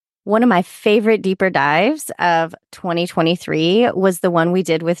One of my favorite deeper dives of 2023 was the one we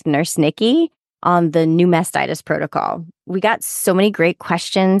did with Nurse Nikki on the new mastitis protocol. We got so many great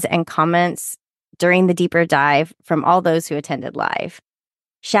questions and comments during the deeper dive from all those who attended live.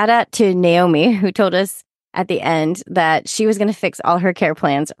 Shout out to Naomi, who told us at the end that she was going to fix all her care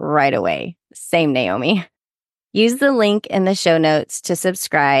plans right away. Same Naomi. Use the link in the show notes to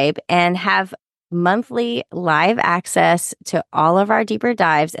subscribe and have monthly live access to all of our deeper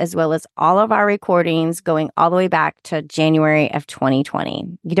dives, as well as all of our recordings going all the way back to January of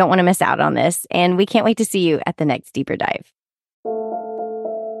 2020. You don't want to miss out on this, and we can't wait to see you at the next deeper dive.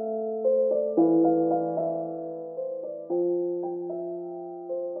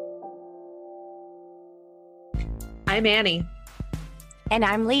 I'm Annie. And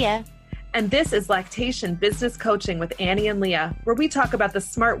I'm Leah. And this is Lactation Business Coaching with Annie and Leah, where we talk about the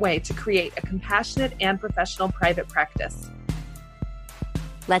smart way to create a compassionate and professional private practice.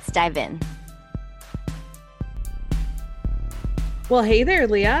 Let's dive in. Well, hey there,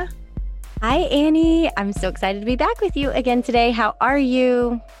 Leah. Hi, Annie. I'm so excited to be back with you again today. How are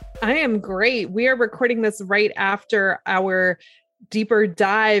you? I am great. We are recording this right after our deeper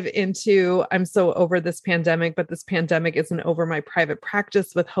dive into, I'm so over this pandemic, but this pandemic isn't over my private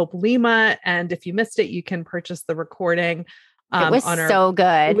practice with Hope Lima. And if you missed it, you can purchase the recording. It was so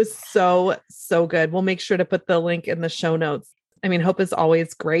good. It was so good. We'll make sure to put the link in the show notes. I mean, Hope is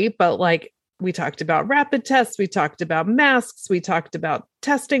always great, but like we talked about rapid tests, we talked about masks, we talked about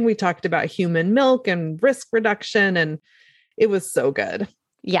testing, we talked about human milk and risk reduction, and it was so good.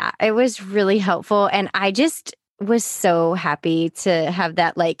 Yeah, it was really helpful. And I just was so happy to have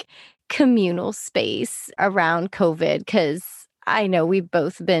that like communal space around COVID, because I know we've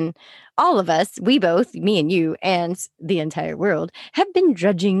both been, all of us, we both, me and you and the entire world, have been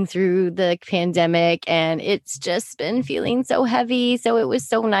drudging through the pandemic, and it's just been feeling so heavy. So it was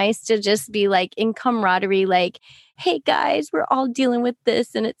so nice to just be like in camaraderie, like, hey guys, we're all dealing with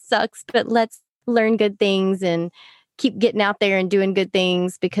this and it sucks, but let's learn good things and keep getting out there and doing good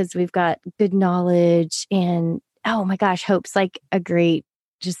things because we've got good knowledge. And oh my gosh, Hope's like a great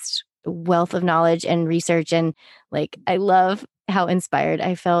just wealth of knowledge and research. And like, I love how inspired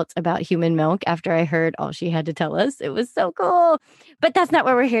I felt about human milk after I heard all she had to tell us. It was so cool. But that's not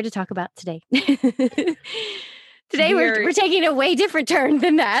what we're here to talk about today. Today, we're taking a way different turn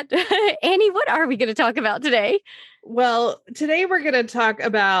than that. Annie, what are we going to talk about today? Well, today we're going to talk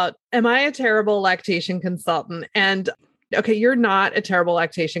about, am I a terrible lactation consultant? And okay, you're not a terrible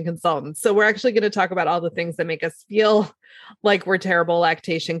lactation consultant. So we're actually going to talk about all the things that make us feel like we're terrible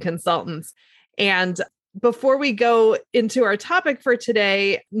lactation consultants. And before we go into our topic for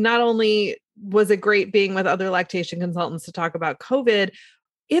today, not only was it great being with other lactation consultants to talk about COVID,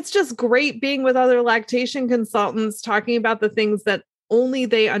 it's just great being with other lactation consultants talking about the things that only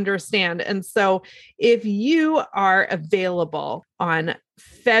they understand. And so if you are available on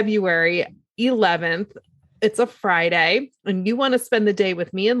February 11th, it's a Friday, and you want to spend the day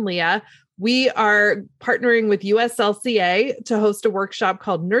with me and Leah, we are partnering with USLCA to host a workshop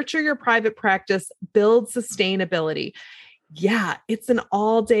called Nurture Your Private Practice, Build Sustainability. Yeah, it's an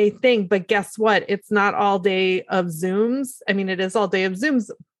all-day thing, but guess what? It's not all day of Zooms. I mean, it is all day of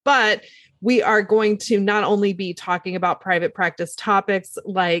Zooms, but we are going to not only be talking about private practice topics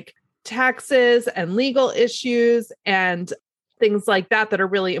like taxes and legal issues and things like that are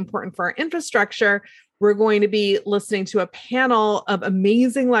really important for our infrastructure. We're going to be listening to a panel of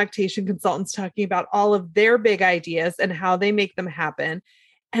amazing lactation consultants talking about all of their big ideas and how they make them happen.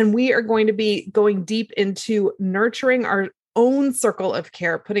 And we are going to be going deep into nurturing our own circle of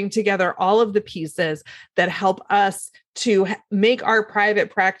care, putting together all of the pieces that help us to make our private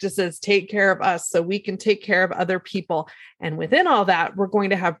practices take care of us so we can take care of other people. And within all that, we're going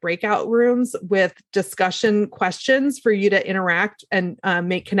to have breakout rooms with discussion questions for you to interact and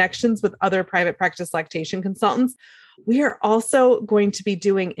make connections with other private practice lactation consultants. We are also going to be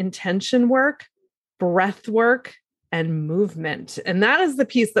doing intention work, breath work, and movement. And that is the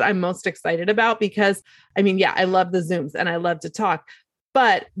piece that I'm most excited about because, I mean, yeah, I love the Zooms and I love to talk,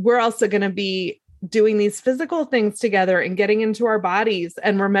 but we're also going to be doing these physical things together and getting into our bodies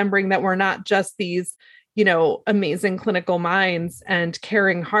and remembering that we're not just these, you know, amazing clinical minds and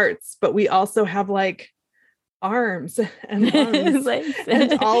caring hearts, but we also have like arms and lungs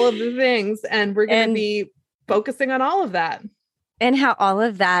and all of the things. And we're going to be focusing on all of that. And how all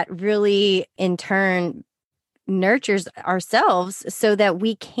of that really in turn nurtures ourselves so that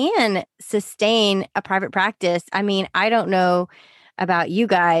we can sustain a private practice. I mean, I don't know about you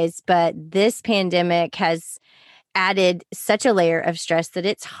guys, but this pandemic has added such a layer of stress that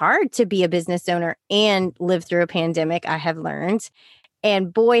it's hard to be a business owner and live through a pandemic, I have learned.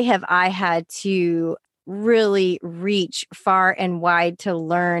 And boy, have I had to really reach far and wide to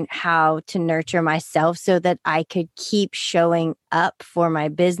learn how to nurture myself so that I could keep showing up for my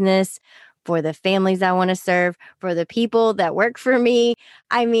business, for the families I want to serve, for the people that work for me.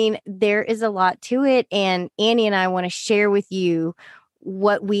 I mean, there is a lot to it. And Annie and I want to share with you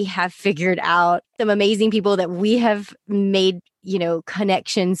what we have figured out, some amazing people that we have made,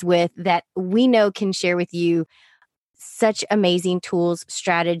 connections with that we know can share with you such amazing tools,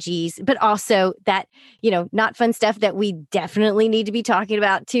 strategies, but also that, not fun stuff that we definitely need to be talking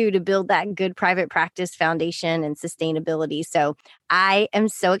about too to build that good private practice foundation and sustainability. So I am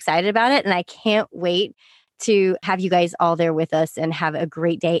so excited about it and I can't wait to have you guys all there with us and have a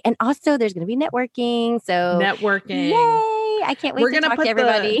great day. And also there's going to be networking. So Networking. yay, I can't wait We're to going to talk to put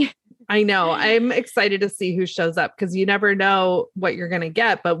everybody. I know. I'm excited to see who shows up because you never know what you're going to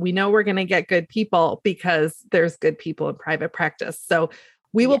get, but we know we're going to get good people because there's good people in private practice. So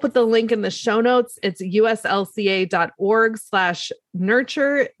we will put the link in the show notes. It's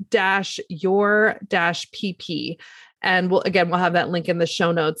uslca.org/nurture-your-pp. And we'll have that link in the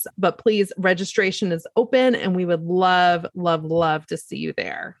show notes, but please, registration is open and we would love, love, love to see you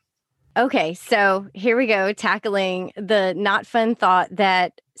there. Okay, so here we go, tackling the not fun thought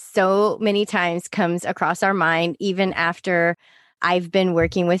that so many times comes across our mind, even after I've been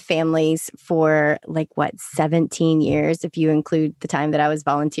working with families for 17 years, if you include the time that I was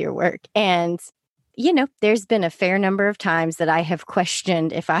volunteer work. And, there's been a fair number of times that I have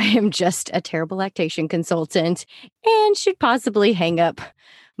questioned if I am just a terrible lactation consultant and should possibly hang up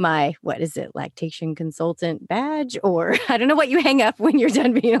my, lactation consultant badge, or I don't know what you hang up when you're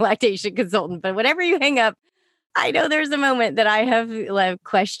done being a lactation consultant, but whatever you hang up, I know there's a moment that I have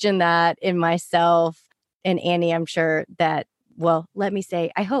questioned that in myself. And Annie, I'm sure that, let me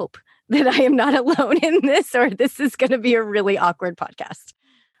say, I hope that I am not alone in this, or this is going to be a really awkward podcast.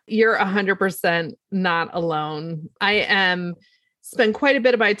 You're 100% not alone. Spend quite a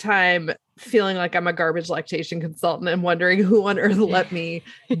bit of my time feeling like I'm a garbage lactation consultant and wondering who on earth let me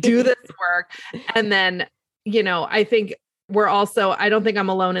do this work. And then, I think I don't think I'm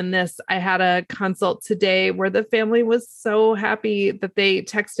alone in this. I had a consult today where the family was so happy that they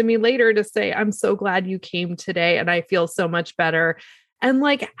texted me later to say, I'm so glad you came today and I feel so much better. And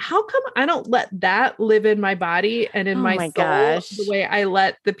how come I don't let that live in my body and in my soul gosh. the way I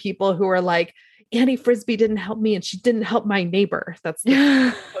let the people who are like, Annie Frisbee didn't help me and she didn't help my neighbor. That's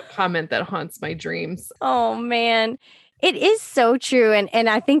the comment that haunts my dreams. Oh, man. It is so true. And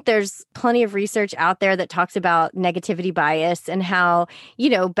I think there's plenty of research out there that talks about negativity bias and how,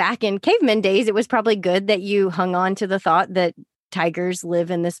 back in caveman days, it was probably good that you hung on to the thought that tigers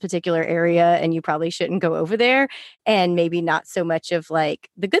live in this particular area and you probably shouldn't go over there, and maybe not so much of the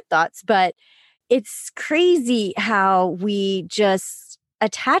good thoughts. But it's crazy how we just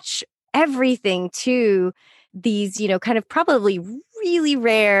attach everything to these, kind of probably really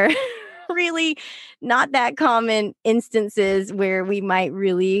rare, really not that common instances where we might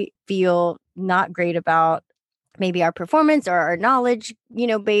really feel not great about maybe our performance or our knowledge,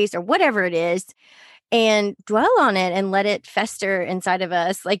 base or whatever it is, and dwell on it and let it fester inside of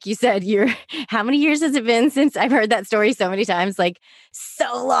us. Like you said, how many years has it been since I've heard that story so many times?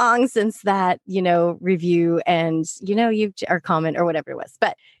 So long since that, review and, or comment or whatever it was.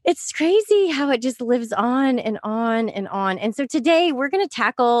 But it's crazy how it just lives on and on and on. And so today we're going to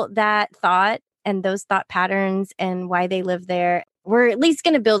tackle that thought and those thought patterns and why they live there. We're at least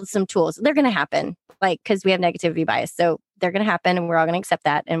going to build some tools. They're going to happen, because we have negativity bias. So they're going to happen and we're all going to accept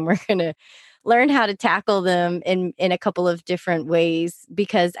that. And we're going to learn how to tackle them in a couple of different ways,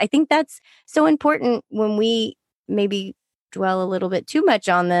 because I think that's so important. When we maybe dwell a little bit too much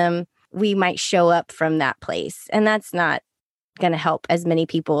on them, we might show up from that place. And that's not going to help as many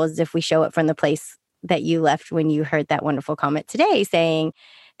people as if we show up from the place that you left when you heard that wonderful comment today saying,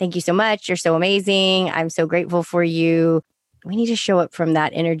 thank you so much. You're so amazing. I'm so grateful for you. We need to show up from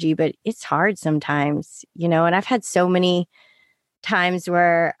that energy, but it's hard sometimes, and I've had so many times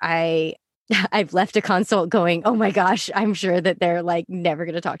where I've left a consult going, oh my gosh, I'm sure that they're never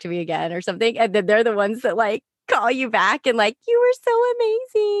going to talk to me again or something. And then they're the ones that call you back and you were so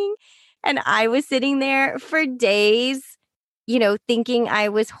amazing. And I was sitting there for days, thinking I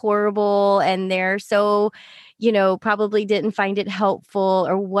was horrible and they're so, probably didn't find it helpful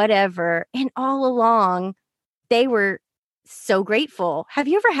or whatever. And all along, they were so grateful. Have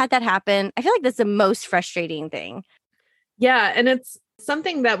you ever had that happen? I feel like that's the most frustrating thing. Yeah. And it's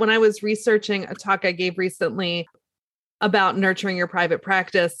something that when I was researching a talk I gave recently about nurturing your private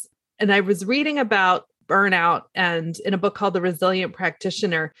practice, and I was reading about burnout and in a book called The Resilient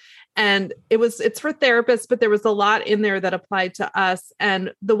Practitioner. And it's for therapists, but there was a lot in there that applied to us.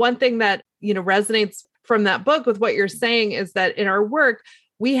 And the one thing that, resonates from that book with what you're saying is that in our work,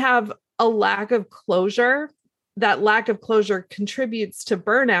 we have a lack of closure. That lack of closure contributes to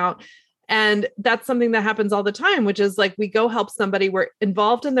burnout. And that's something that happens all the time, which is like we go help somebody, we're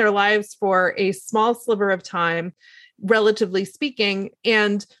involved in their lives for a small sliver of time, relatively speaking.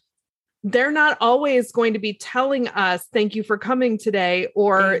 And they're not always going to be telling us, thank you for coming today,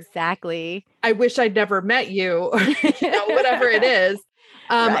 or exactly, I wish I'd never met you, or whatever it is.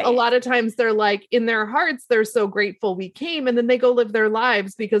 Right. A lot of times they're like, in their hearts, they're so grateful we came, and then they go live their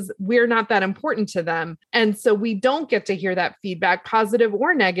lives because we're not that important to them. And so we don't get to hear that feedback, positive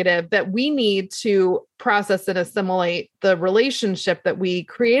or negative, that we need to process and assimilate the relationship that we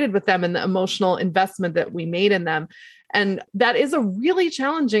created with them and the emotional investment that we made in them. And that is a really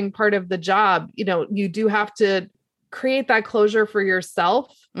challenging part of the job. You do have to create that closure for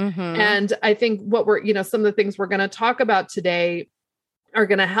yourself. Mm-hmm. And I think what some of the things we're going to talk about today are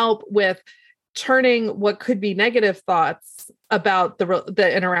going to help with turning what could be negative thoughts about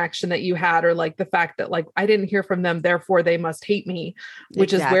the interaction that you had, or like the fact that like, I didn't hear from them, therefore they must hate me,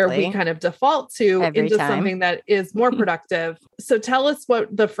 which is where we kind of default to every into time. Something that is more productive. So tell us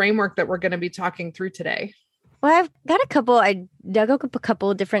what the framework that we're going to be talking through today. Well, I dug up a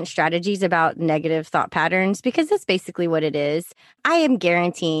couple of different strategies about negative thought patterns, because that's basically what it is. I am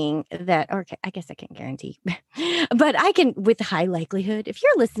guaranteeing that, or I guess I can't guarantee, but I can, with high likelihood, if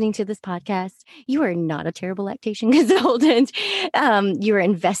you're listening to this podcast, you are not a terrible lactation consultant. You are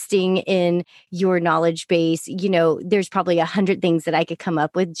investing in your knowledge base. There's probably 100 things that I could come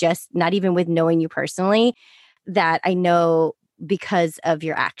up with, just not even with knowing you personally, that I know because of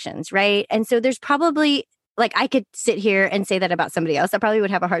your actions, right? And so there's probably, like, I could sit here and say that about somebody else. I probably would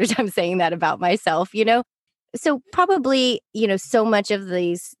have a harder time saying that about myself, So probably, so much of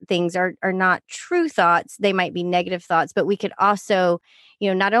these things are not true thoughts. They might be negative thoughts, but we could also,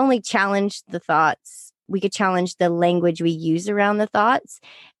 not only challenge the thoughts, we could challenge the language we use around the thoughts.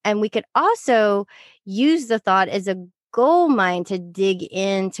 And we could also use the thought as a gold mine to dig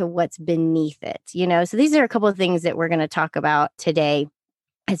into what's beneath it, So these are a couple of things that we're going to talk about today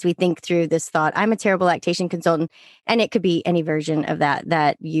as we think through this thought. I'm a terrible lactation consultant, and it could be any version of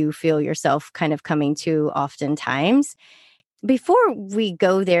that you feel yourself kind of coming to oftentimes. Before we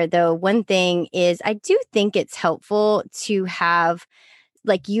go there, though, one thing is I do think it's helpful to have,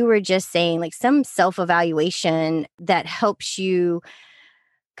 like you were just saying, like some self-evaluation that helps you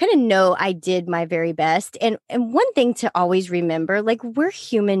kind of know I did my very best. And one thing to always remember, like, we're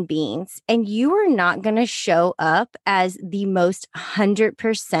human beings, and you are not going to show up as the most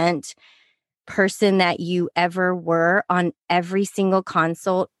 100% person that you ever were on every single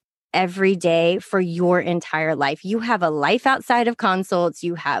consult every day for your entire life. You have a life outside of consults.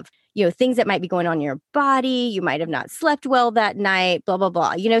 You have, things that might be going on in your body. You might have not slept well that night, blah, blah,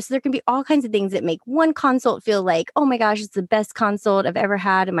 blah. So there can be all kinds of things that make one consult feel like, oh my gosh, it's the best consult I've ever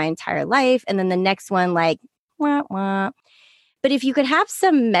had in my entire life. And then the next one, like, wah, wah. But if you could have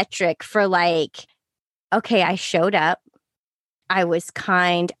some metric for like, okay, I showed up, I was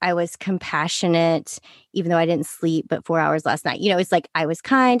kind, I was compassionate, even though I didn't sleep but 4 hours last night. It's like I was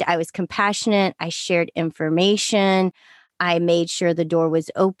kind, I was compassionate, I shared information, I made sure the door was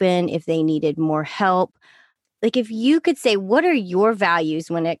open if they needed more help. Like, if you could say, what are your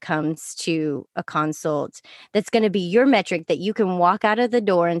values when it comes to a consult? That's going to be your metric that you can walk out of the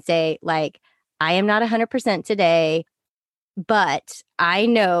door and say, like, I am not 100% today, but I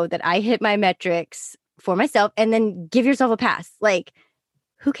know that I hit my metrics for myself, and then give yourself a pass. Like,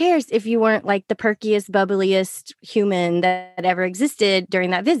 who cares if you weren't like the perkiest, bubbliest human that ever existed during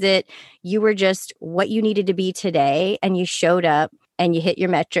that visit? You were just what you needed to be today, and you showed up and you hit your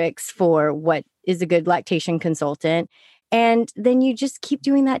metrics for what is a good lactation consultant. And then you just keep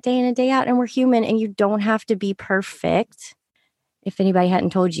doing that day in and day out. And we're human, and you don't have to be perfect. If anybody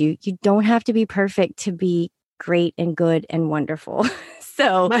hadn't told you, you don't have to be perfect to be great and good and wonderful.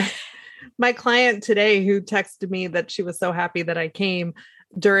 So my client today, who texted me that she was so happy that I came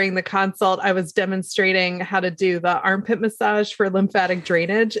during the consult, I was demonstrating how to do the armpit massage for lymphatic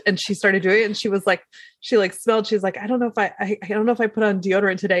drainage, and she started doing it, and she was like, she like smelled, she's like, I don't know if I put on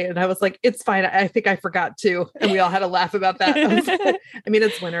deodorant today. And I was like, it's fine. I think I forgot to. And we all had a laugh about that. I mean,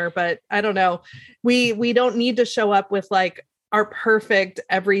 it's winter, but I don't know. We don't need to show up with like our perfect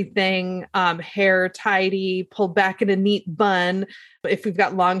everything, hair tidy, pulled back in a neat bun, if we've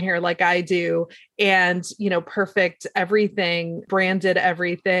got long hair like I do, and, perfect everything, branded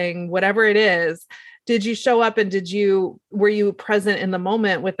everything, whatever it is. Did you show up and were you present in the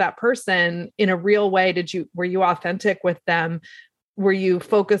moment with that person in a real way? Were you authentic with them? Were you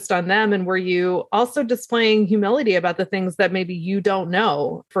focused on them? And were you also displaying humility about the things that maybe you don't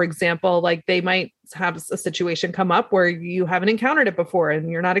know? For example, like they might have a situation come up where you haven't encountered it before and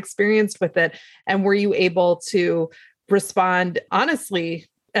you're not experienced with it. And were you able to respond honestly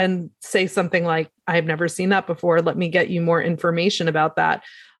and say something like, I've never seen that before. Let me get you more information about that.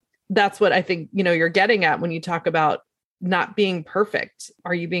 That's what I think, you're getting at when you talk about not being perfect.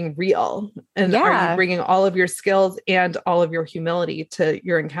 Are you being real? And are you Yeah. bringing all of your skills and all of your humility to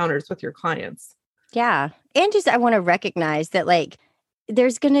your encounters with your clients? Yeah. And just, I want to recognize that, like,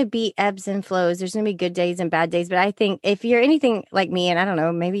 there's going to be ebbs and flows. There's going to be good days and bad days. But I think if you're anything like me, and I don't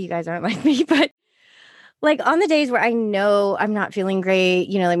know, maybe you guys aren't like me, but like on the days where I know I'm not feeling great,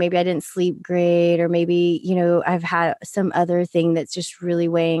 like maybe I didn't sleep great, or maybe, I've had some other thing that's just really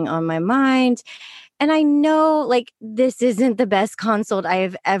weighing on my mind. And I know like this isn't the best consult I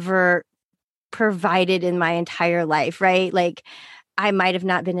have ever provided in my entire life, right? Like I might have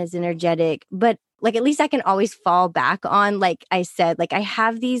not been as energetic, but like at least I can always fall back on, like I said, like I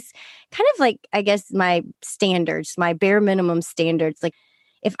have these kind of like, I guess, my standards, my bare minimum standards. Like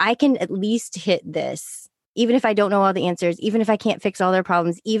if I can at least hit this, even if I don't know all the answers, even if I can't fix all their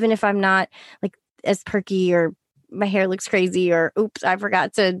problems, even if I'm not like as perky, or my hair looks crazy, or oops, I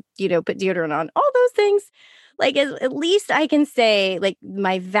forgot to, put deodorant on, all those things. Like at least I can say like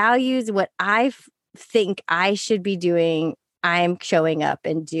my values, what think I should be doing, I'm showing up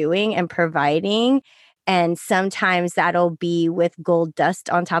and doing and providing. And sometimes that'll be with gold dust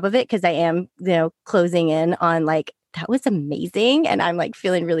on top of it, because I am, closing in on like, that was amazing. And I'm like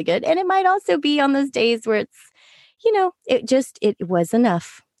feeling really good. And it might also be on those days where it's, it was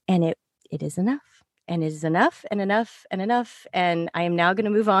enough. And it is enough. And it is enough and enough and enough. And I am now going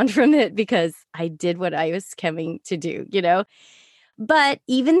to move on from it because I did what I was coming to do. But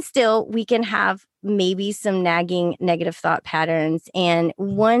even still, we can have maybe some nagging negative thought patterns. And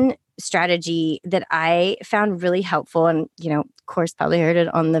one strategy that I found really helpful, and, of course, probably heard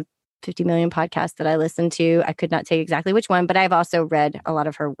it on the 50 million podcasts that I listened to. I could not tell you exactly which one, but I've also read a lot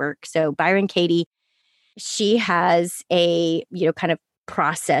of her work. So Byron Katie, she has a, kind of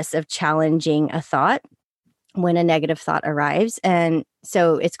process of challenging a thought when a negative thought arrives. And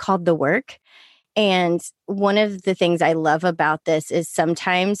so it's called The Work. And one of the things I love about this is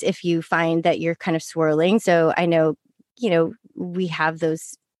sometimes if you find that you're kind of swirling, so I know, we have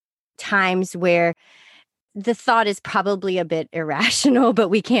those times where the thought is probably a bit irrational, but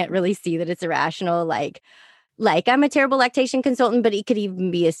we can't really see that it's irrational. Like I'm a terrible lactation consultant, but it could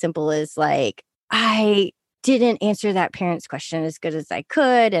even be as simple as like, I didn't answer that parent's question as good as I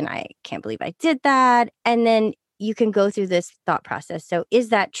could, and I can't believe I did that. And then you can go through this thought process. So is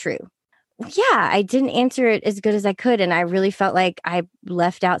that true? Yeah, I didn't answer it as good as I could. And I really felt like I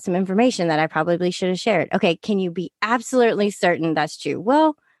left out some information that I probably should have shared. Okay, can you be absolutely certain that's true?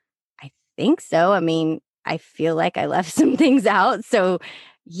 Well, I think so. I mean, I feel like I left some things out. So,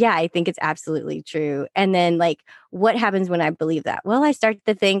 yeah, I think it's absolutely true. And then, like, what happens when I believe that? Well, I start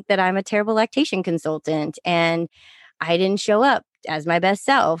to think that I'm a terrible lactation consultant and I didn't show up as my best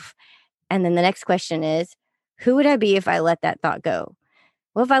self. And then the next question is, who would I be if I let that thought go?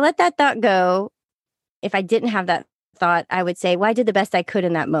 Well, if I let that thought go, if I didn't have that thought, I would say, well, I did the best I could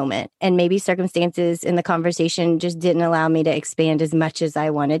in that moment. And maybe circumstances in the conversation just didn't allow me to expand as much as I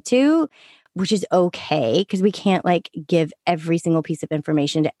wanted to, which is okay, because we can't like give every single piece of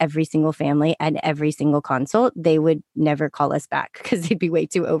information to every single family and every single consult. They would never call us back because they'd be way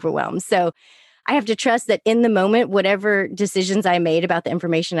too overwhelmed. So I have to trust that in the moment, whatever decisions I made about the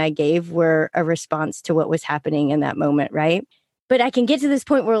information I gave were a response to what was happening in that moment, right? But I can get to this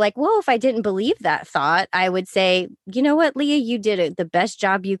point where like, well, if I didn't believe that thought, I would say, you know what, Leah, you did it the best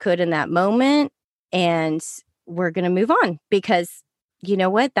job you could in that moment. And we're going to move on because you know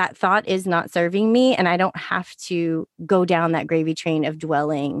what, that thought is not serving me. And I don't have to go down that gravy train of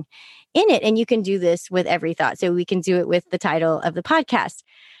dwelling in it. And you can do this with every thought. So we can do it with the title of the podcast.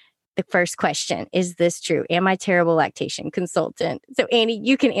 The first question, is this true? Am I a terrible lactation consultant? So Annie,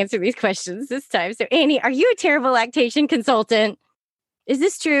 you can answer these questions this time. So Annie, are you a terrible lactation consultant? Is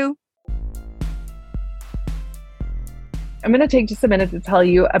this true? I'm going to take just a minute to tell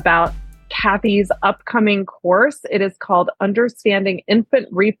you about Kathy's upcoming course. It is called Understanding Infant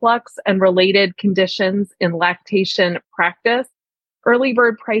Reflux and Related Conditions in Lactation Practice. Early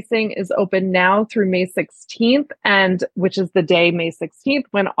bird pricing is open now through May 16th, and which is the day, May 16th,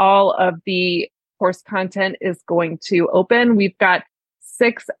 when all of the course content is going to open. We've got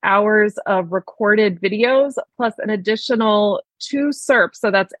 6 hours of recorded videos plus an additional 2 SERPs.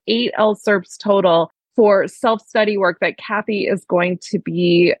 So that's 8 LSERPs total for self-study work that Kathy is going to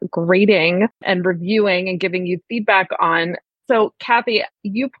be grading and reviewing and giving you feedback on. So, Kathy,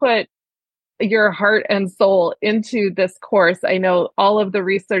 you put your heart and soul into this course. I know all of the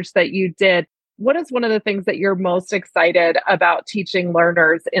research that you did. What is one of the things that you're most excited about teaching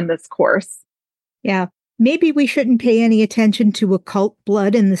learners in this course? Yeah. Maybe we shouldn't pay any attention to occult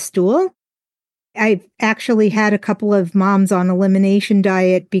blood in the stool. I've actually had a couple of moms on elimination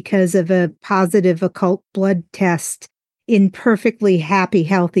diet because of a positive occult blood test in perfectly happy,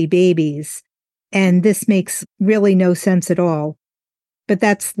 healthy babies. And this makes really no sense at all. But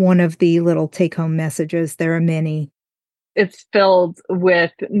that's one of the little take-home messages. There are many. It's filled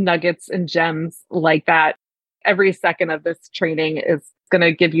with nuggets and gems like that. Every second of this training is going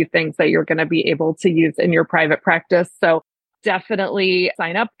to give you things that you're going to be able to use in your private practice. So definitely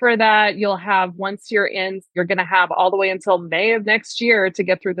sign up for that. You'll have, once you're in, you're going to have all the way until May of next year to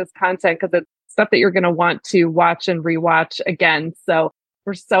get through this content because it's stuff that you're going to want to watch and rewatch again. So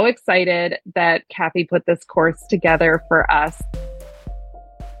we're so excited that Kathy put this course together for us.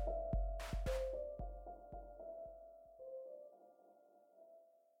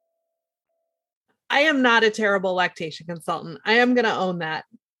 I am not a terrible lactation consultant. I am going to own that.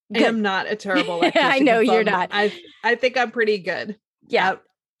 Good. I am not a terrible lactation I know consultant. you're not. I think I'm pretty good. Yeah.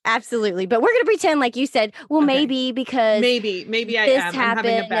 Absolutely. But we're going to pretend, like you said, well, Okay. maybe because maybe I this am. I'm happened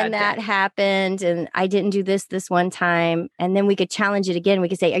having a bad and that day. happened and I didn't do this one time. And then we could challenge it again. We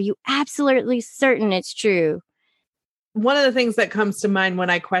could say, are you absolutely certain it's true? One of the things that comes to mind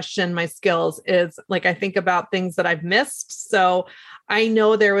when I question my skills is like, I think about things that I've missed. So I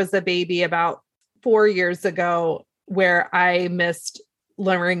know there was a baby about 4 years ago where I missed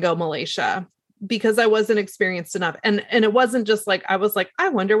laryngomalacia because I wasn't experienced enough. And it wasn't just like, I was like, I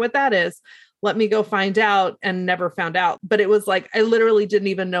wonder what that is. Let me go find out, and never found out. But it was like, I literally didn't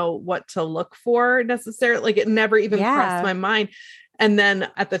even know what to look for necessarily. Like it never even crossed my mind. And then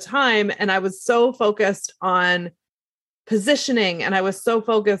at the time, and I was so focused on positioning and I was so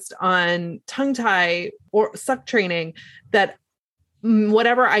focused on tongue tie or suck training that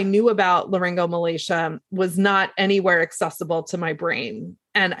whatever I knew about laryngomalacia was not anywhere accessible to my brain.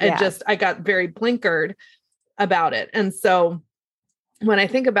 And I got very blinkered about it. And so when I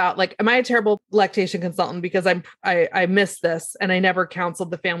think about like, am I a terrible lactation consultant because I missed this and I never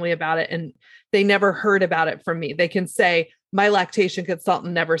counseled the family about it and they never heard about it from me? They can say my lactation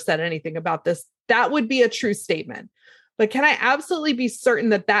consultant never said anything about this. That would be a true statement. But can I absolutely be certain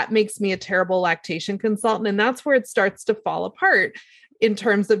that that makes me a terrible lactation consultant? And that's where it starts to fall apart in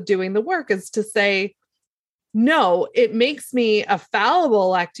terms of doing the work, is to say, no, it makes me a fallible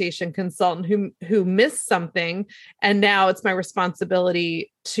lactation consultant who missed something. And now it's my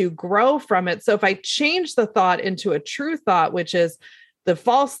responsibility to grow from it. So if I change the thought into a true thought, which is the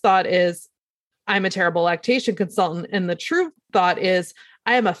false thought is I'm a terrible lactation consultant. And the true thought is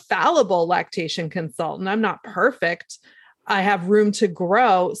I am a fallible lactation consultant. I'm not perfect. I have room to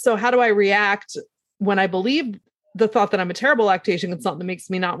grow. So how do I react when I believe the thought that I'm a terrible lactation consultant that makes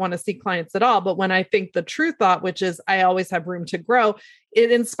me not want to see clients at all? But when I think the true thought, which is I always have room to grow,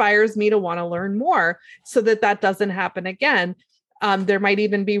 it inspires me to want to learn more so that that doesn't happen again. There might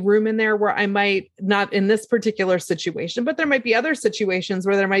even be room in there where I might, not in this particular situation, but there might be other situations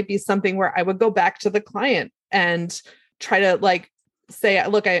where there might be something where I would go back to the client and try to like say,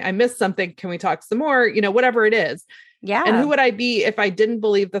 look, I missed something. Can we talk some more? You know, whatever it is. Yeah. And who would I be if I didn't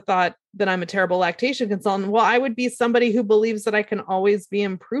believe the thought that I'm a terrible lactation consultant? Well, I would be somebody who believes that I can always be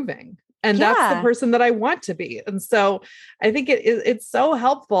improving. And that's the person that I want to be. And so I think it's so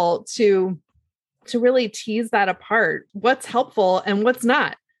helpful to really tease that apart. What's helpful and what's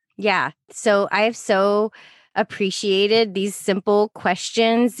not. Yeah. So I have so appreciated these simple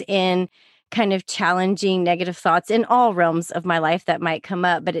questions in kind of challenging negative thoughts in all realms of my life that might come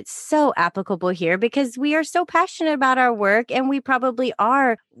up. But it's so applicable here because we are so passionate about our work and we probably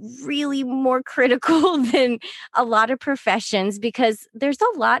are really more critical than a lot of professions because there's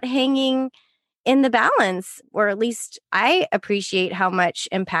a lot hanging in the balance, or at least I appreciate how much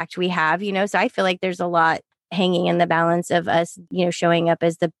impact we have, you know, so I feel like there's a lot hanging in the balance of us, you know, showing up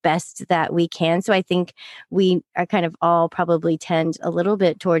as the best that we can. So I think we are kind of all probably tend a little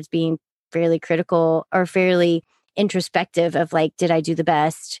bit towards being fairly critical or fairly introspective of like, did I do the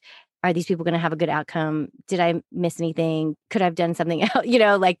best? Are these people going to have a good outcome? Did I miss anything? Could I have done something else? You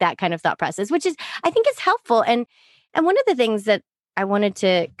know, like that kind of thought process, which is, I think is helpful. And one of the things that I wanted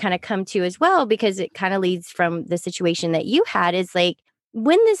to kind of come to as well, because it kind of leads from the situation that you had, is like,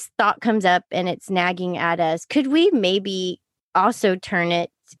 when this thought comes up and it's nagging at us, could we maybe also turn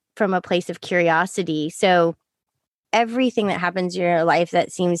it from a place of curiosity? So everything that happens in your life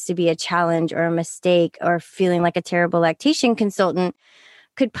that seems to be a challenge or a mistake or feeling like a terrible lactation consultant,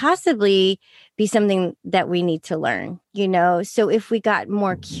 could possibly be something that we need to learn, So if we got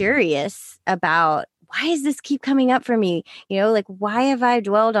more curious about why does this keep coming up for me? Like, why have I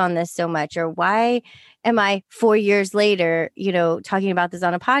dwelled on this so much? Or why am I 4 years later, talking about this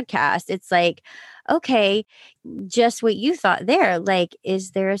on a podcast? It's like, okay, just what you thought there. Like,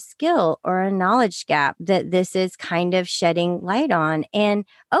 is there a skill or a knowledge gap that this is kind of shedding light on? And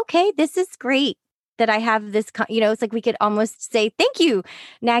okay, this is great that I have this, it's like we could almost say, thank you,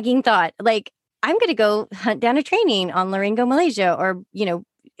 nagging thought. Like, I'm going to go hunt down a training on laryngomalacia or,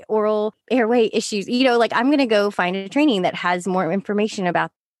 oral airway issues, like I'm going to go find a training that has more information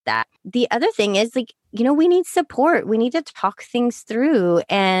about that. The other thing is like, we need support. We need to talk things through.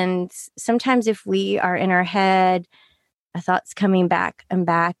 And sometimes if we are in our head, a thought's coming back and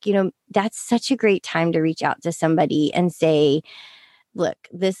back, that's such a great time to reach out to somebody and say, look,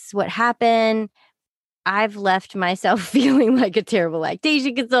 this is what happened. I've left myself feeling like a terrible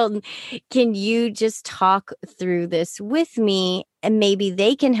lactation consultant. Can you just talk through this with me? And maybe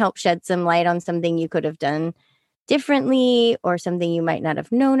they can help shed some light on something you could have done differently or something you might not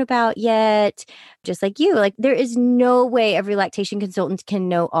have known about yet. Just like you, like there is no way every lactation consultant can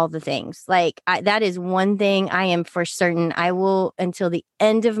know all the things. Like that is one thing I am for certain. I will, until the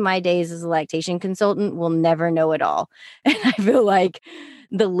end of my days as a lactation consultant, will never know it all. And I feel like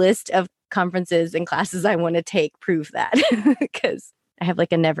the list of conferences and classes I want to take prove that because I have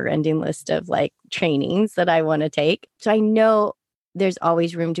like a never ending list of like trainings that I want to take. So I know there's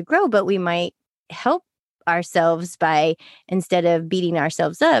always room to grow, but we might help ourselves by, instead of beating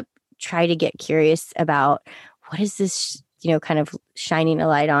ourselves up, try to get curious about what is this, kind of shining a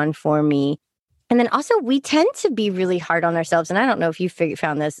light on for me. And then also we tend to be really hard on ourselves. And I don't know if you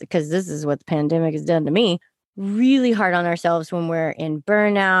found this, because this is what the pandemic has done to me. Really hard on ourselves when we're in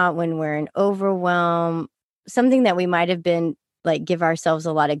burnout, when we're in overwhelm, something that we might have been like give ourselves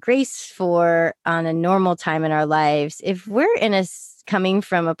a lot of grace for on a normal time in our lives. If we're coming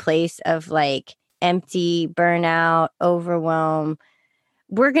from a place of like empty, burnout, overwhelm,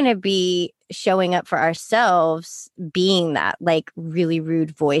 we're going to be showing up for ourselves being that like really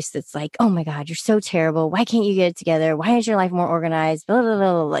rude voice that's like, oh my God, you're so terrible. Why can't you get it together? Why is your life more organized? Blah, blah,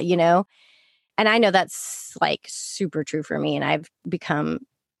 blah, blah, And I know that's like super true for me. And I've become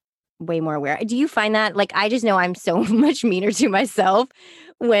way more aware. Do you find that? Like, I just know I'm so much meaner to myself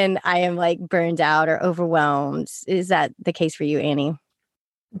when I am like burned out or overwhelmed. Is that the case for you, Annie?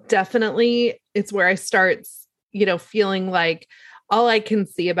 Definitely. It's where I start, feeling like all I can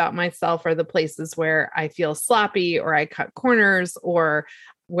see about myself are the places where I feel sloppy or I cut corners or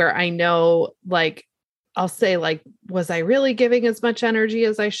where I know like, I'll say like, was I really giving as much energy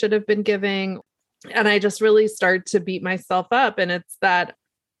as I should have been giving? And I just really start to beat myself up. And it's that,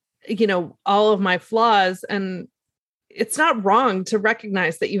 all of my flaws, and it's not wrong to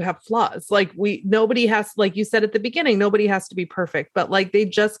recognize that you have flaws. Like nobody has, like you said at the beginning, nobody has to be perfect, but like they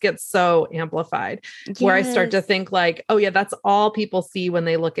just get so amplified where I start to think like, oh yeah, that's all people see when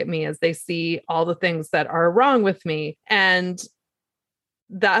they look at me, as they see all the things that are wrong with me. And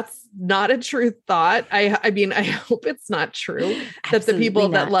that's not a true thought. I mean, I hope it's not true that the people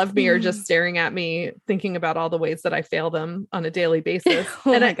that love me are just staring at me, thinking about all the ways that I fail them on a daily basis.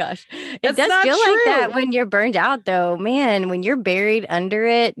 Oh my gosh. It does feel like that when you're burned out though, man, when you're buried under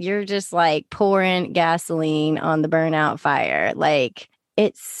it, you're just like pouring gasoline on the burnout fire. Like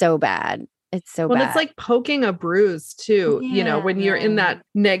it's so bad. It's so bad. It's like poking a bruise too. Yeah, when you're in that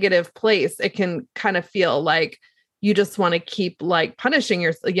negative place, it can kind of feel like you just want to keep like punishing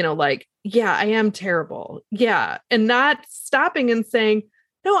yourself, like, yeah, I am terrible. Yeah. And not stopping and saying,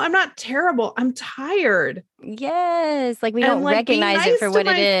 no, I'm not terrible. I'm tired. Yes. Like we don't recognize it for what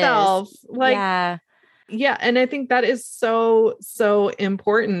it is. Like, yeah. And I think that is so, so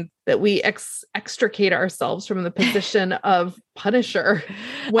important that we extricate ourselves from the position of punisher.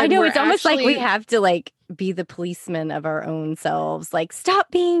 I know it's almost like we have to like be the policeman of our own selves. Like,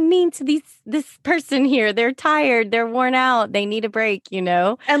 stop being mean to this person here. They're tired. They're worn out. They need a break,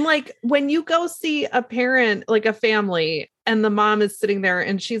 And like when you go see a parent, like a family, and the mom is sitting there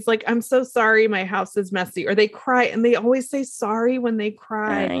and she's like, I'm so sorry, my house is messy. Or they cry, and they always say sorry when they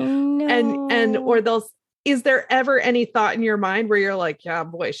cry. I know. Or is there ever any thought in your mind where you're like, yeah,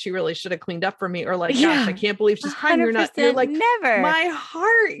 boy, she really should have cleaned up for me? Or like, gosh, I can't believe she's crying. You're like, never. My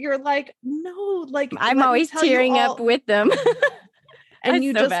heart. You're like, no, like I'm always tearing up with them. And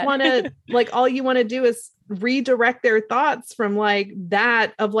you just want to like, all you want to do is redirect their thoughts from like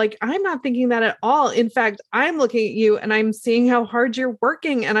that of like, I'm not thinking that at all. In fact, I'm looking at you and I'm seeing how hard you're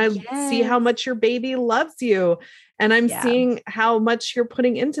working, and I see how much your baby loves you. And I'm seeing how much you're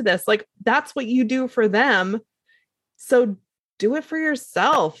putting into this. Like, that's what you do for them. So do it for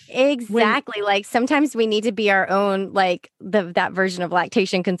yourself. Exactly. Like sometimes we need to be our own, like that version of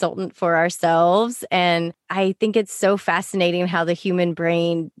lactation consultant for ourselves. And I think it's so fascinating how the human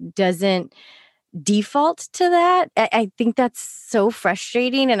brain doesn't default to that. I think that's so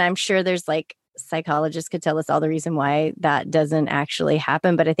frustrating. And I'm sure there's like psychologists could tell us all the reason why that doesn't actually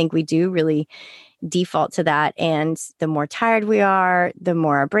happen. But I think we do really default to that. And the more tired we are, the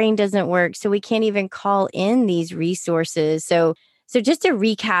more our brain doesn't work. So we can't even call in these resources. So just to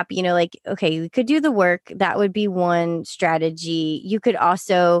recap, like, okay, we could do the work. That would be one strategy. You could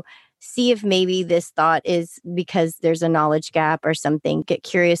also see if maybe this thought is because there's a knowledge gap or something. Get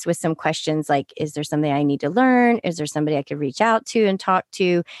curious with some questions like, is there something I need to learn? Is there somebody I could reach out to and talk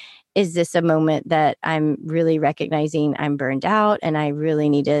to? Is this a moment that I'm really recognizing I'm burned out and I really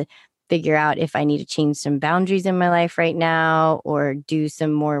need to figure out if I need to change some boundaries in my life right now or do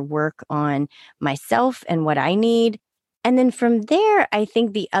some more work on myself and what I need? And then from there, I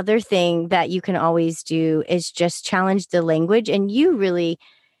think the other thing that you can always do is just challenge the language. And you really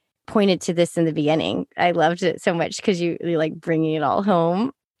pointed to this in the beginning. I loved it so much because you like bringing it all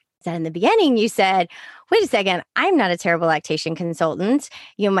home. That in the beginning, you said, wait a second, I'm not a terrible lactation consultant.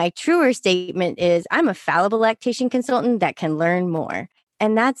 My truer statement is I'm a fallible lactation consultant that can learn more.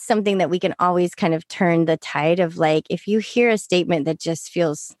 And that's something that we can always kind of turn the tide of, like, if you hear a statement that just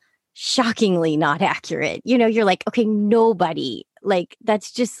feels shockingly not accurate, you're like, okay, nobody, like,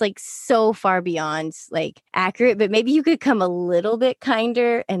 that's just like so far beyond like accurate, but maybe you could come a little bit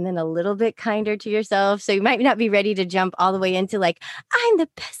kinder and then a little bit kinder to yourself. So you might not be ready to jump all the way into like, I'm the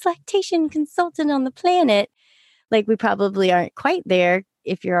best lactation consultant on the planet. Like, we probably aren't quite there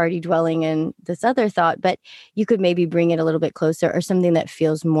if you're already dwelling in this other thought, but you could maybe bring it a little bit closer or something that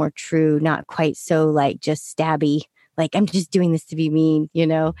feels more true, not quite so like just stabby, like I'm just doing this to be mean.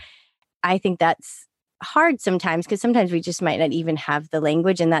 I think that's hard sometimes because sometimes we just might not even have the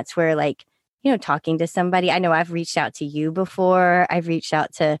language. And that's where, like, talking to somebody, I know I've reached out to you before. I've reached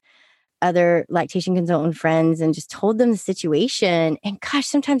out to other lactation consultant friends and just told them the situation. And gosh,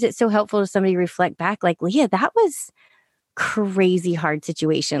 sometimes it's so helpful to somebody reflect back, like, Leah, that was crazy hard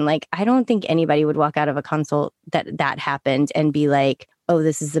situation. Like, I don't think anybody would walk out of a consult that happened and be like, oh,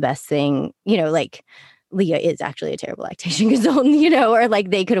 this is the best thing, like, Leah is actually a terrible lactation consultant, or like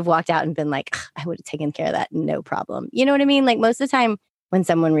they could have walked out and been like, I would have taken care of that. No problem. You know what I mean? Like, most of the time when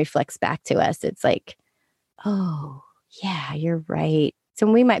someone reflects back to us, it's like, oh, yeah, you're right.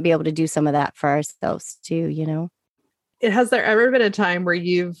 So we might be able to do some of that for ourselves too. Has there ever been a time where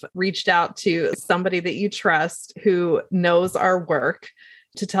you've reached out to somebody that you trust who knows our work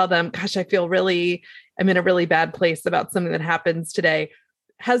to tell them, gosh, I'm in a really bad place about something that happens today?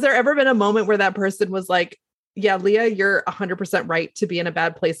 Has there ever been a moment where that person was like, yeah, Leah, you're 100% right to be in a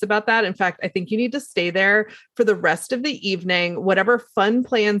bad place about that. In fact, I think you need to stay there for the rest of the evening. Whatever fun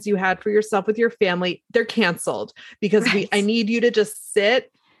plans you had for yourself with your family, they're canceled because Right. I need you to just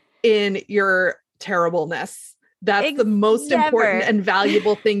sit in your terribleness. That's the most important and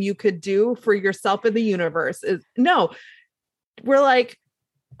valuable thing you could do for yourself in the universe. Is no, we're like,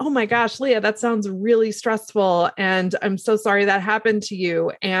 oh my gosh, Leah, that sounds really stressful. And I'm so sorry that happened to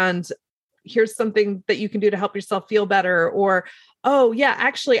you. And here's something that you can do to help yourself feel better. Or, oh yeah,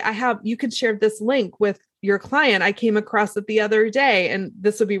 actually you could share this link with your client. I came across it the other day and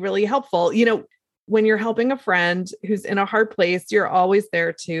this would be really helpful. When you're helping a friend who's in a hard place, you're always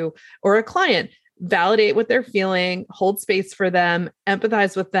there to, or a client, validate what they're feeling, hold space for them,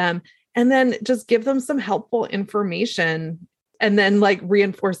 empathize with them, and then just give them some helpful information. And then like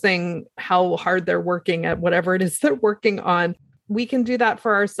reinforcing how hard they're working at whatever it is they're working on. We can do that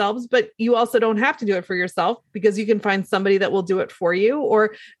for ourselves, but you also don't have to do it for yourself because you can find somebody that will do it for you.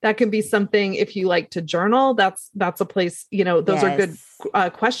 Or that can be something, if you like to journal, that's a place, those are good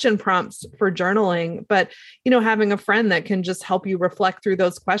question prompts for journaling. But, having a friend that can just help you reflect through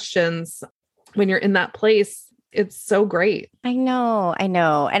those questions when you're in that place, it's so great. I know.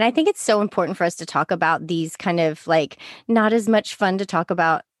 And I think it's so important for us to talk about these kind of like not as much fun to talk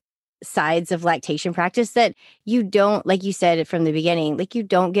about sides of lactation practice that you don't, like you said from the beginning, like you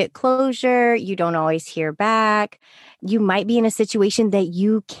don't get closure. You don't always hear back. You might be in a situation that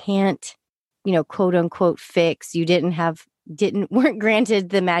you can't, quote unquote fix. You weren't granted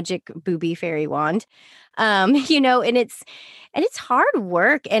the magic booby fairy wand. And it's hard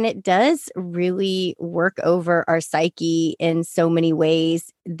work and it does really work over our psyche in so many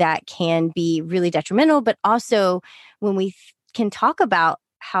ways that can be really detrimental. But also when we can talk about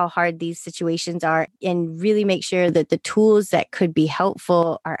how hard these situations are and really make sure that the tools that could be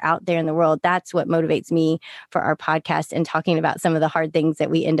helpful are out there in the world. That's what motivates me for our podcast and talking about some of the hard things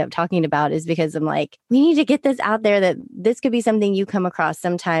that we end up talking about, is because I'm like, we need to get this out there, that this could be something you come across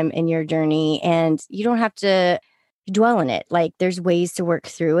sometime in your journey and you don't have to dwell in it. Like, there's ways to work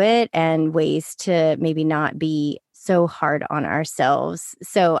through it and ways to maybe not be so hard on ourselves.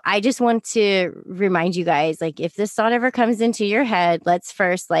 So I just want to remind you guys, like, if this thought ever comes into your head, let's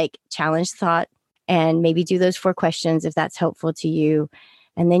first like challenge the thought and maybe do those 4 questions if that's helpful to you.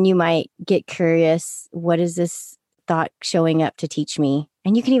 And then you might get curious, what is this thought showing up to teach me?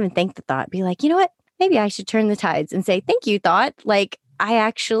 And you can even thank the thought, be like, you know what, maybe I should turn the tides and say, thank you, thought. Like, I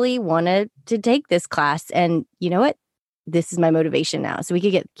actually wanted to take this class, and you know what? This is my motivation now. So we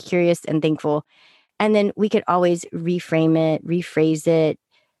could get curious and thankful. And then we could always reframe it, rephrase it,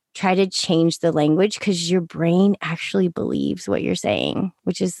 try to change the language, because your brain actually believes what you're saying,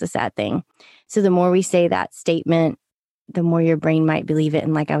 which is the sad thing. So the more we say that statement, the more your brain might believe it.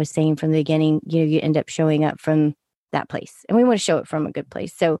 And like I was saying from the beginning, you end up showing up from that place. And we want to show it from a good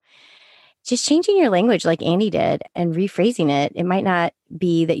place. So just changing your language like Andy did and rephrasing it. It might not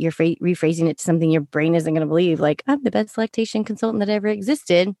be that you're rephrasing it to something your brain isn't going to believe, like, I'm the best lactation consultant that ever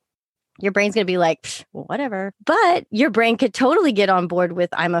existed. Your brain's going to be like, whatever. But your brain could totally get on board with,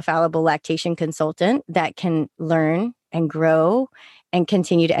 I'm a fallible lactation consultant that can learn and grow and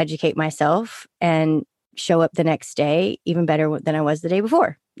continue to educate myself and show up the next day even better than I was the day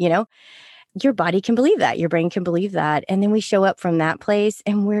before. Your body can believe that. Your brain can believe that. And then we show up from that place,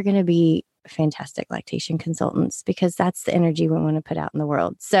 and we're going to be fantastic lactation consultants, because that's the energy we want to put out in the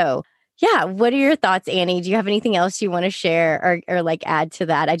world. So yeah, what are your thoughts, Annie? Do you have anything else you want to share or like add to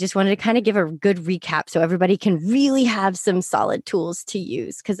that? I just wanted to kind of give a good recap so everybody can really have some solid tools to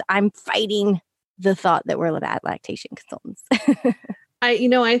use, because I'm fighting the thought that we're bad lactation consultants.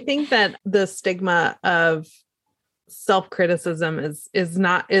 I think that the stigma of self-criticism is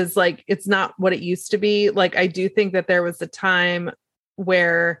not it's not what it used to be. Like, I do think that there was a time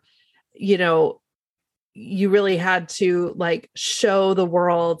where, you really had to like show the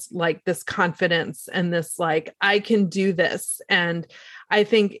world like this confidence and this, like, I can do this. And I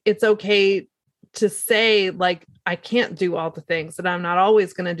think it's okay to say, like, I can't do all the things, and I'm not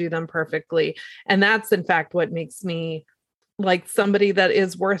always going to do them perfectly. And that's in fact what makes me like somebody that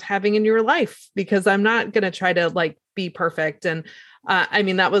is worth having in your life, because I'm not going to try to like be perfect. And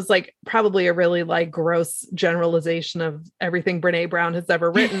that was like probably a really like gross generalization of everything Brene Brown has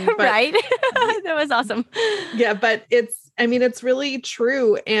ever written. But, right. That was awesome. Yeah. But it's really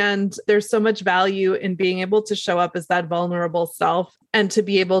true. And there's so much value in being able to show up as that vulnerable self, and to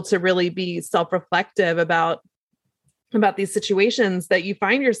be able to really be self-reflective about these situations that you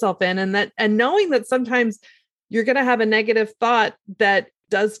find yourself in, and knowing that sometimes you're going to have a negative thought that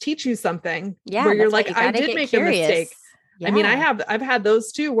does teach you something, where you're like, I did make a mistake. Yeah. I've had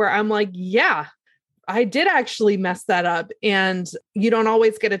those too, where I'm like, yeah, I did actually mess that up. And you don't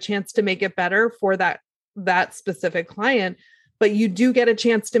always get a chance to make it better for that specific client, but you do get a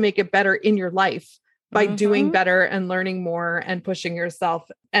chance to make it better in your life by doing better and learning more and pushing yourself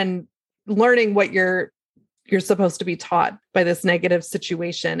and learning what you're supposed to be taught by this negative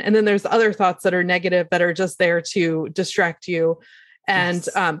situation. And then there's other thoughts that are negative that are just there to distract you and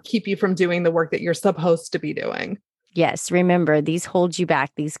keep you from doing the work that you're supposed to be doing. Yes. Remember, these hold you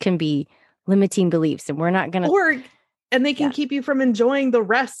back. These can be limiting beliefs, and we're not going to. And they can keep you from enjoying the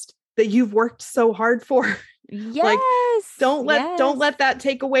rest that you've worked so hard for. Yes. Like, don't let that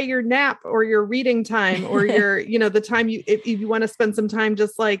take away your nap or your reading time or your, the time if you want to spend some time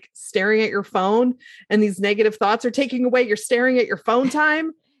just like staring at your phone, and these negative thoughts are taking away your staring at your phone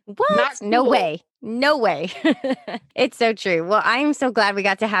time. What? Cool. No way. No way. It's so true. Well, I'm so glad we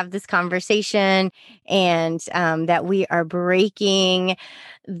got to have this conversation, and that we are breaking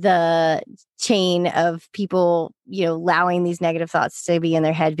the chain of people, allowing these negative thoughts to be in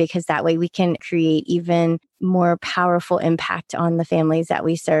their head, because that way we can create even more powerful impact on the families that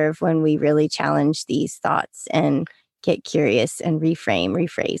we serve when we really challenge these thoughts and get curious and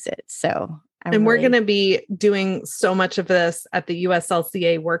rephrase it. So we're going to be doing so much of this at the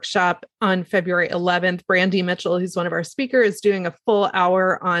USLCA workshop on February 11th. Brandy Mitchell, who's one of our speakers, is doing a full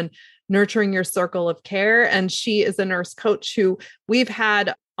hour on nurturing your circle of care. And she is a nurse coach who we've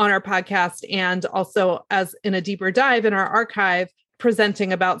had on our podcast, and also as in a deeper dive in our archive,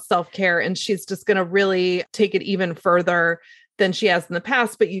 presenting about self-care. And she's just going to really take it even further than she has in the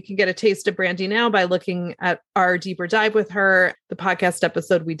past. But you can get a taste of Brandy now by looking at our deeper dive with her, the podcast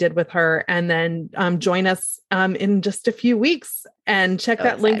episode we did with her, and then join us in just a few weeks, and check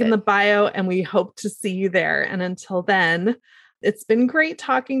that link in the bio. And we hope to see you there. And until then, It's been great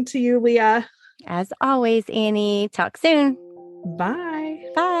talking to you, Leah. As always, Annie. Talk soon. Bye.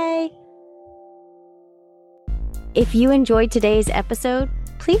 Bye. If you enjoyed today's episode,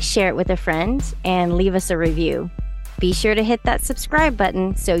 please share it with a friend and leave us a review. Be sure to hit that subscribe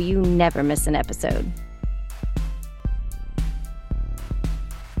button so you never miss an episode.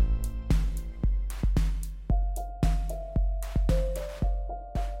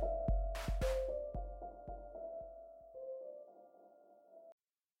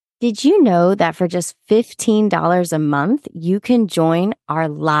 Did you know that for just $15 a month, you can join our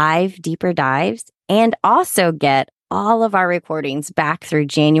live deeper dives and also get all of our recordings back through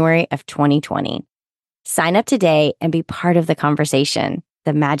January of 2020? Sign up today and be part of the conversation.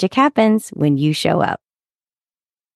 The magic happens when you show up.